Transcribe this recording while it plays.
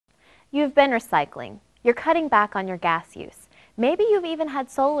You've been recycling. You're cutting back on your gas use. Maybe you've even had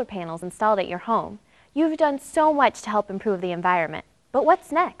solar panels installed at your home. You've done so much to help improve the environment. But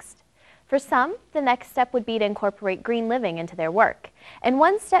what's next? For some, the next step would be to incorporate green living into their work. And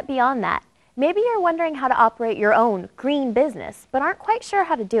one step beyond that, maybe you're wondering how to operate your own green business, but aren't quite sure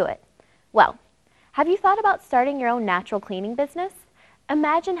how to do it. Well, have you thought about starting your own natural cleaning business?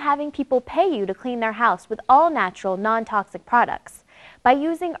 Imagine having people pay you to clean their house with all natural, non-toxic products. By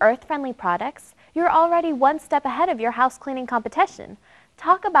using earth-friendly products, you're already one step ahead of your house cleaning competition.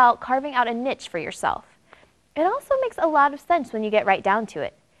 Talk about carving out a niche for yourself. It also makes a lot of sense when you get right down to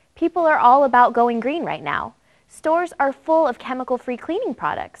it. People are all about going green right now. Stores are full of chemical-free cleaning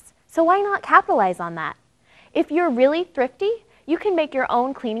products, so why not capitalize on that? If you're really thrifty, you can make your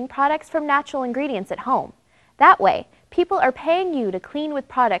own cleaning products from natural ingredients at home. That way, people are paying you to clean with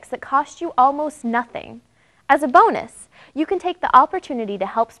products that cost you almost nothing. As a bonus, you can take the opportunity to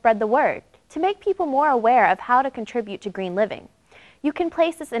help spread the word, to make people more aware of how to contribute to green living. You can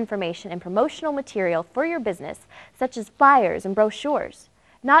place this information in promotional material for your business, such as flyers and brochures.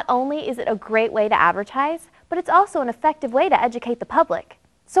 Not only is it a great way to advertise, but it's also an effective way to educate the public.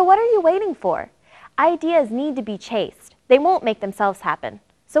 So what are you waiting for? Ideas need to be chased. They won't make themselves happen.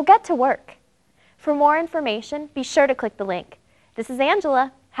 So get to work. For more information, be sure to click the link. This is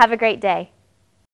Angela. Have a great day.